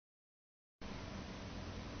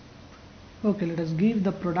Okay, let us give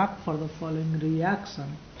the product for the following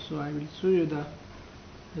reaction. So I will show you the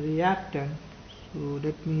reactant. So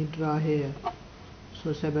let me draw here.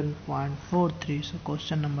 So 7.43. So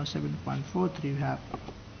question number 7.43 we have.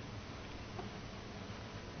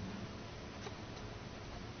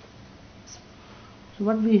 So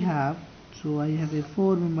what we have, so I have a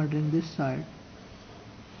 4-member ring this side,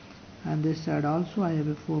 and this side also I have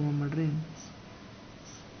a 4-member ring,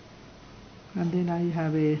 and then I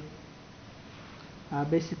have a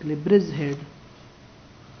basically bridge head,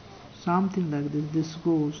 something like this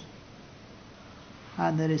goes,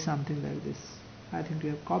 and there is something like this. I think we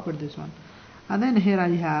have copied this one. And then here I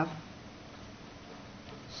have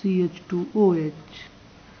CH2OH,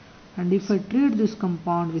 and if I treat this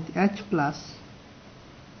compound with H plus,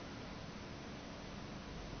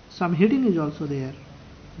 some heating is also there.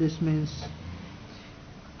 This means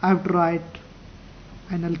I have to write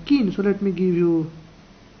an alkene. So let me give you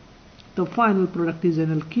the final product is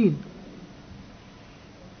an alkene.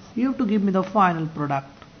 You have to give me the final product.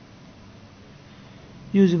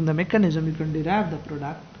 Using the mechanism you can derive the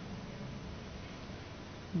product.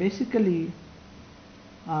 Basically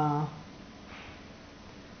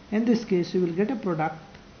in this case you will get a product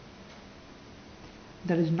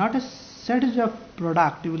that is not a set of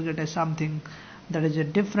product, you will get a something that is a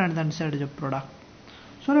different than set of product.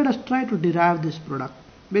 So let us try to derive this product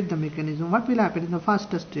with the mechanism. What will happen in the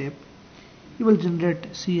first step? You will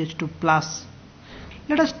generate CH2 plus.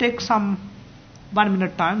 Let us take some 1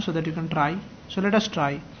 minute time so that you can try. So let us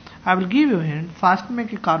try. I will give you a hint. First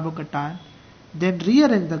make a carbocation, then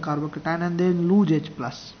rearrange the carbocation and then lose H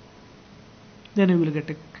plus. Then you will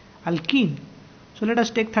get a alkene. So let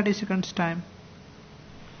us take 30 seconds time.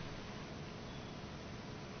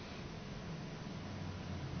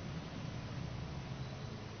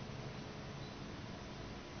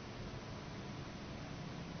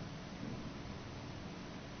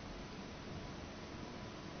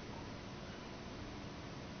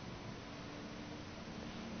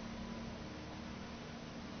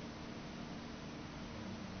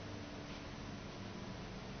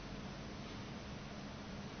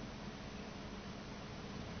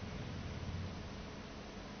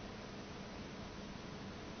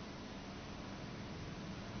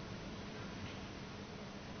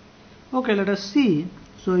 Okay, let us see.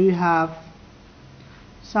 So you have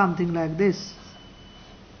something like this.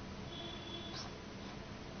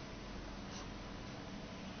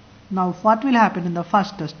 Now what will happen in the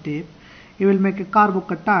first step? You will make a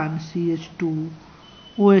carbocation CH2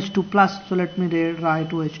 OH2 plus. So let me write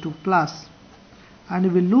OH2 plus, and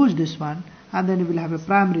you will lose this one, and then you will have a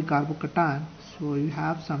primary carbocation. So you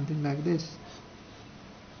have something like this.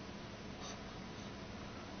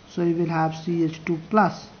 So you will have CH2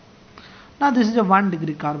 plus. Now this is a 1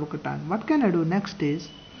 degree carbocation. What can I do next is,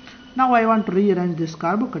 now I want to rearrange this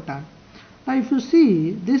carbocation. Now if you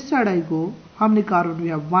see this side I go, how many carbon we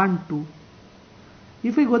have? 1, 2.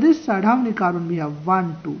 If I go this side, how many carbon we have?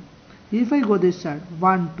 1, 2. If I go this side,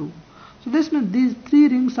 1, 2. So this means these 3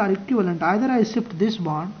 rings are equivalent. Either I shift this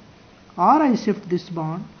bond, or I shift this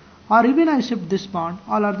bond, or even I shift this bond,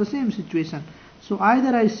 all are the same situation. So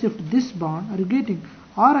either I shift this bond, are you getting?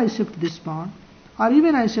 Or I shift this bond, or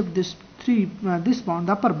even I shift this this bond,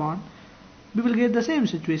 the upper bond, we will get the same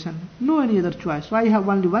situation. No any other choice. So I have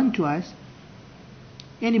only one choice.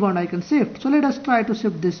 Any bond I can shift. So let us try to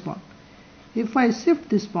shift this bond. If I shift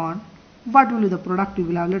this bond, what will be the product you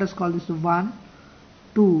will have? Let us call this 1,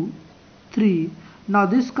 2, 3. Now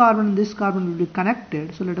this carbon and this carbon will be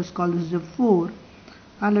connected. So let us call this a 4,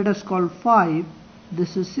 and let us call 5.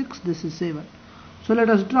 This is 6, this is 7. So let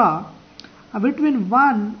us draw between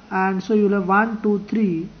 1 and, so you will have 1, 2,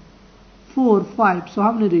 3, 4, 5. So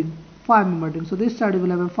how many ring? 5-member ring. So this side you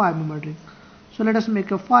will have a 5-member ring. So let us make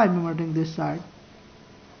a 5-member ring this side.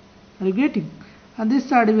 Are you getting? And this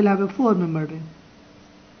side you will have a 4-member ring.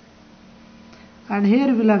 And here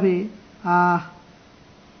you will have a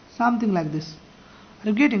something like this. Are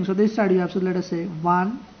you getting? So this side you have, so let us say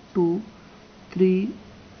 1, 2, 3,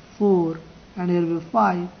 4, and here we have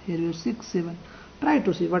 5, here we have 6, 7. Try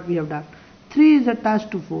to see what we have done. 3 is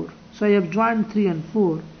attached to 4. So I have joined 3 and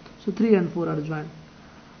 4. So 3 and 4 are joined.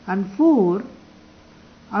 And 4,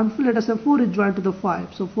 and let us say 4 is joined to the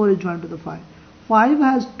 5. So 4 is joined to the 5. 5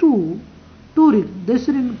 has two rings. This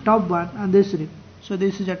ring, top one, and this ring. So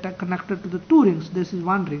this is connected to the 2 rings. This is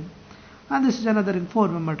 1 ring. And this is another ring,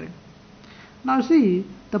 4-member ring. Now see,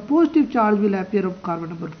 the positive charge will appear of carbon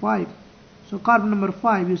number 5. So carbon number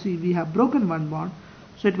 5, you see we have broken one bond.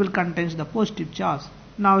 So it will contain the positive charge.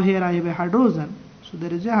 Now here I have a hydrogen. So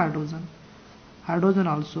there is a hydrogen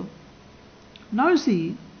also. Now you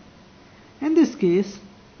see, in this case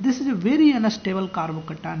this is a very unstable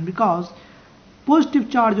carbocation because positive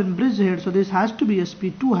charge on bridgehead, so this has to be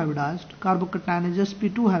sp2 hybridized. Carbocation is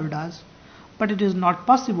sp2 hybridized, but it is not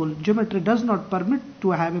possible. Geometry does not permit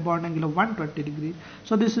to have a bond angle of 120 degree.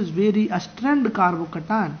 So this is very strained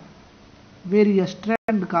carbocation, very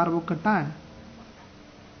strained carbocation,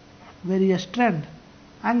 very strained,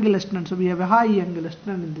 angle strain. So we have a high angle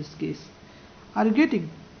strain in this case. Are you getting?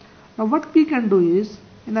 Now what we can do is,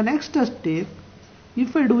 in the next step,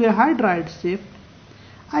 if I do a hydride shift,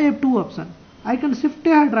 I have two options. I can shift a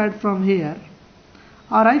hydride from here,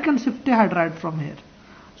 or I can shift a hydride from here.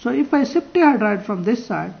 So if I shift a hydride from this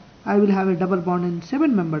side, I will have a double bond in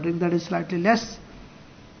 7-membered ring, that is slightly less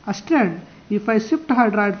strained. If I shift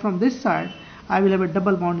hydride from this side, I will have a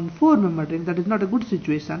double bond in 4-membered ring, that is not a good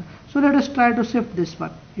situation. So let us try to shift this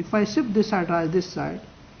one. If I shift this hydride this side,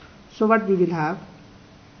 so what we will have?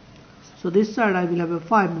 So this side I will have a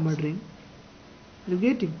 5-membered ring. Are you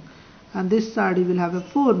getting? And this side you will have a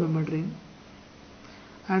 4-membered ring.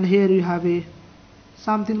 And here you have a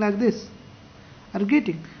something like this. Are you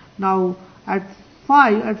getting? Now at 4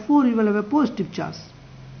 you will have a positive charge.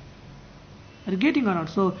 Are you getting or not?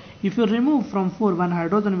 So if you remove from 4 one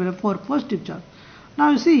hydrogen, you will have 4 positive charge.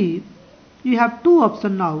 Now you see, you have two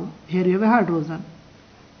options now. Here you have a hydrogen.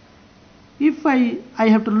 If I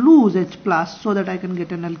have to lose H plus so that I can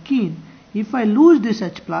get an alkene. If I lose this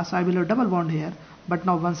H plus, I will have double bond here. But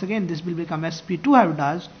now once again this will become sp2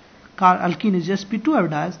 hybridized. Alkene is sp2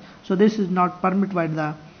 hybridized. So this is not permitted by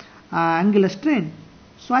the angle strain.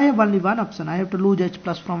 So I have only one option. I have to lose H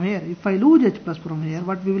plus from here. If I lose H plus from here,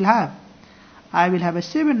 what we will have? I will have a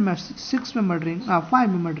 6-membered ring,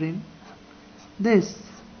 5-membered ring. This.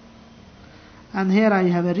 And here I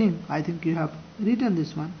have a ring. I think you have written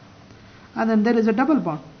this one. And then there is a double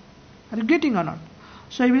bond. Are you getting or not?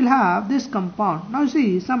 So I will have this compound. Now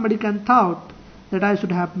see, somebody can thought that I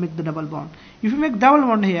should have make the double bond. If you make double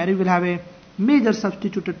bond here, you will have a major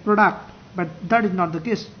substituted product. But that is not the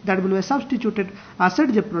case. That will be a substituted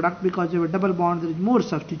ZJ product because you have a double bond, there is more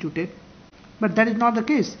substituted. But that is not the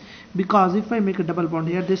case, because if I make a double bond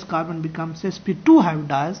here, this carbon becomes sp2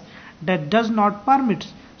 hybridized. That does not permit.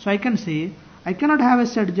 So I can say I cannot have a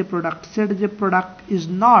ZJ product. ZJ product is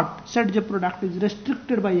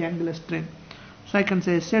restricted by angular strain. So I can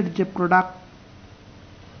say ZJ product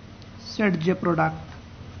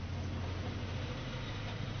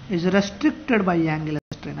is restricted by angular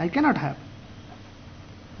strain. I cannot have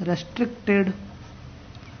restricted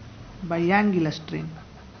by angular strain.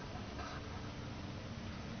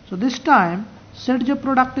 So this time ZJ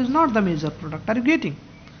product is not the major product. Are you getting?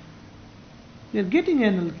 You are getting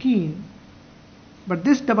an alkene, but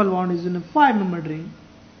this double bond is in a 5-membered ring.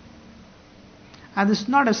 And this is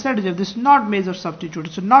not a ZJ, this is not major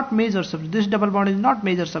substituted. So not major substituted. This double bond is not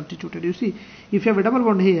major substituted. You see, if you have a double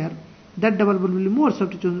bond here, that double bond will be more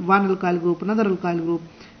substituted. One alkyl group, another alkyl group.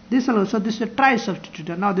 This also, this is a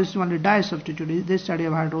tri-substituted. Now this is only di-substituted. This side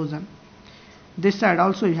you have hydrogen. This side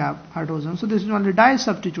also you have hydrogen. So this is only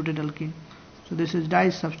di-substituted alkene. So this is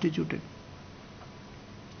di-substituted.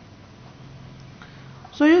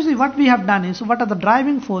 So you see what we have done is, what are the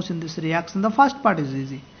driving force in this reaction? The first part is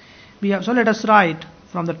easy. So let us write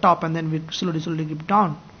from the top and then we slowly keep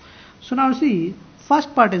down. So now see,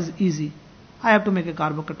 first part is easy. I have to make a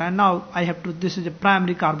carbocation. Now I have to, this is a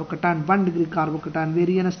primary carbocation, 1 degree carbocation,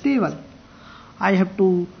 very unstable. I have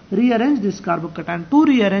to rearrange this carbocation. To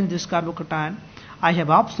rearrange this carbocation, I have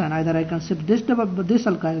option. Either I can shift this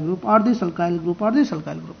alkyl group or this alkyl group or this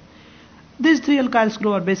alkyl group. These three alkyl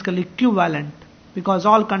groups are basically equivalent because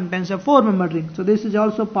all contains a 4-membered ring. So this is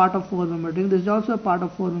also part of 4-membered ring. This is also a part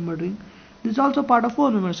of 4-membered ring. This is also part of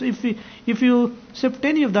 4-membered. So if you shift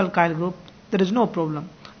any of the alkyl group, there is no problem.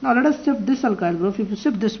 Now let us shift this alkyl group. If you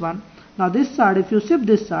shift this one, now this side, if you shift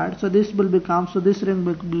this side, so this will become, so this ring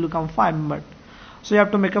will become 5-membered. So you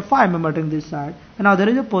have to make a 5-membered ring this side. And now there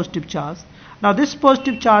is a positive charge. Now this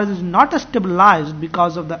positive charge is not stabilized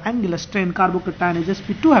because of the angular strain. Carbocation is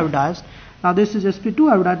sp2 hybridized. Now this is sp2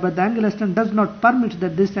 hybridized, but the angular strain does not permit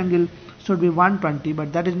that this angle should be 120.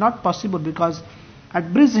 But that is not possible because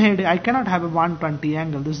at bridgehead I cannot have a 120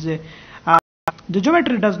 angle. This is a the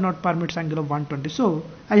geometry does not permit angle of 120. So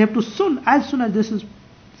I have to as soon as this is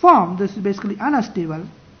formed, this is basically unstable.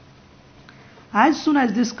 As soon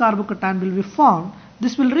as this carbocation will be formed,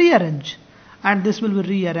 this will rearrange, and this will be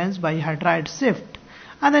rearranged by hydride shift.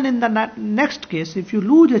 And then in the next case, if you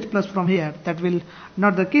lose H plus from here, that will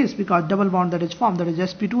not the case because double bond that is formed, that is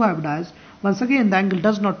sp2 hybridized. Once again, the angle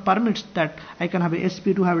does not permit that I can have a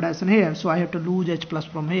sp2 hybridization here, so I have to lose H plus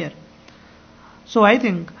from here. So I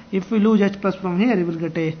think if we lose H plus from here, we will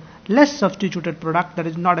get a less substituted product, that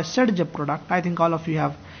is not a ZJ product. I think all of you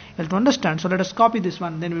have able to understand. So let us copy this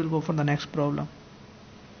one, then we will go for the next problem.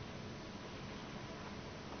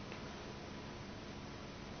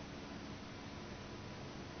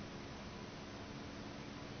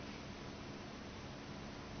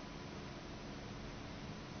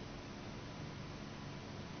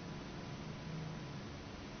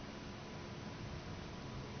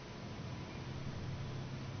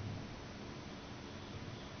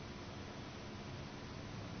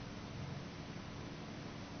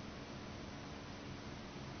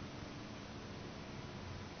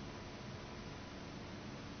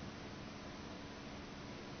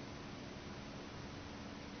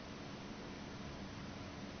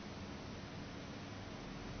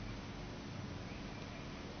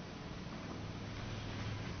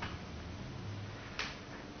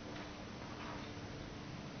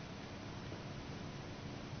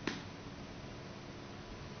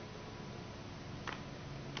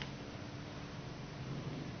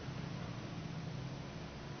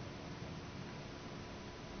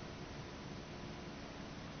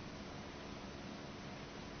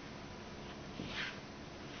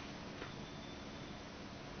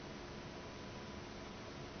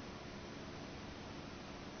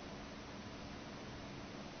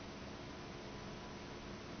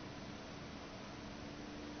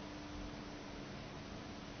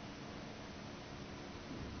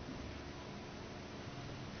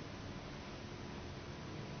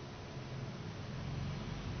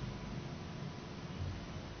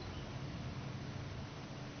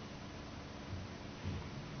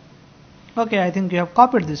 Okay, I think you have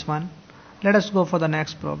copied this one. Let us go for the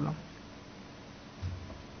next problem.